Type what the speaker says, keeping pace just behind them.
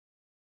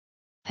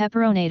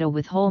Peperonata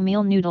with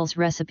wholemeal noodles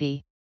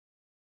recipe.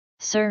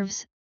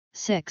 Serves,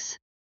 6.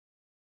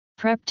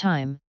 Prep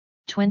time,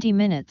 20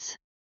 minutes.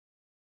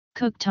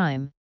 Cook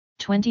time,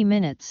 20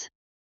 minutes.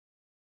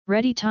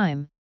 Ready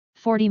time,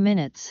 40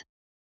 minutes.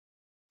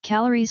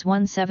 Calories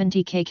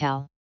 170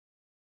 kcal.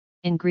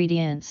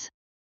 Ingredients: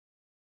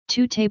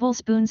 2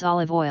 tablespoons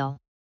olive oil.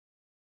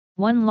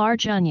 1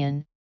 large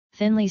onion,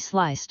 thinly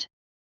sliced.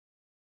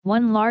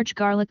 1 large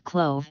garlic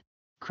clove,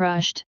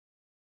 crushed.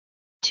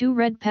 2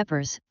 red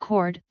peppers,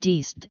 cored,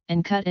 diced,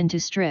 and cut into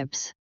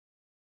strips.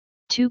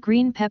 2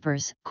 green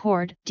peppers,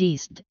 cored,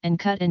 diced, and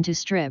cut into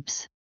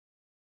strips.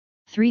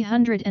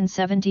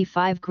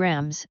 375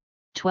 grams,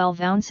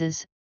 12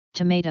 ounces,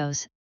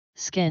 tomatoes,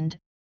 skinned,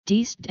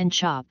 diced and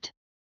chopped.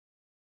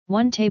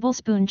 1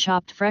 tablespoon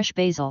chopped fresh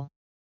basil.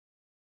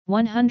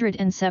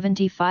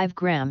 175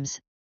 grams,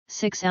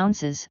 6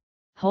 ounces,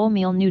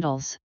 wholemeal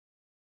noodles.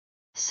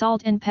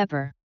 Salt and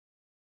pepper.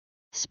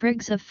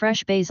 Sprigs of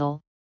fresh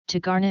basil, to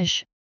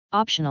garnish,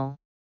 optional.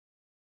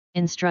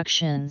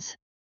 Instructions.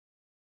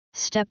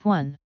 Step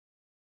 1.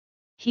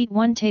 Heat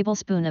 1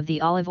 tablespoon of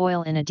the olive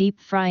oil in a deep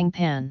frying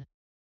pan.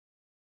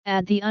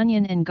 Add the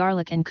onion and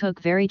garlic and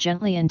cook very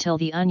gently until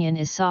the onion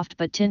is soft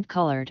but tint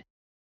colored.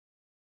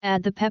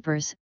 Add the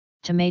peppers,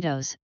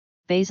 tomatoes,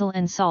 basil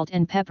and salt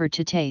and pepper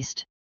to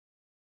taste.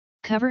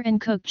 Cover and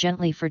cook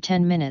gently for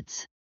 10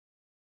 minutes.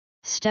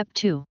 Step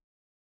 2.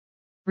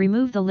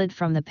 Remove the lid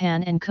from the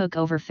pan and cook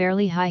over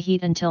fairly high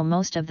heat until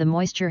most of the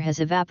moisture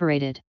has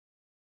evaporated.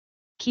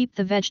 Keep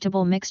the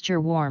vegetable mixture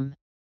warm.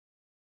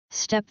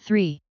 Step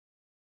 3.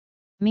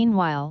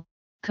 Meanwhile,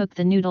 cook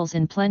the noodles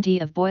in plenty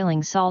of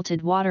boiling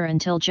salted water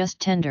until just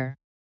tender.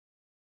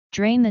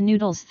 Drain the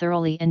noodles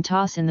thoroughly and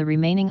toss in the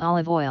remaining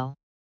olive oil.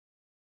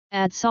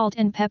 Add salt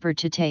and pepper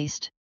to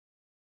taste.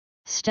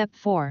 Step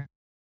 4.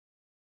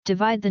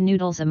 Divide the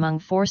noodles among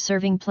 4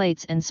 serving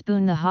plates and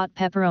spoon the hot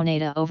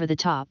peperonata over the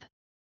top.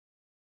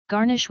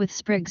 Garnish with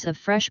sprigs of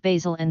fresh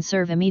basil and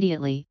serve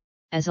immediately,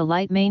 as a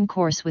light main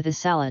course with a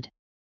salad.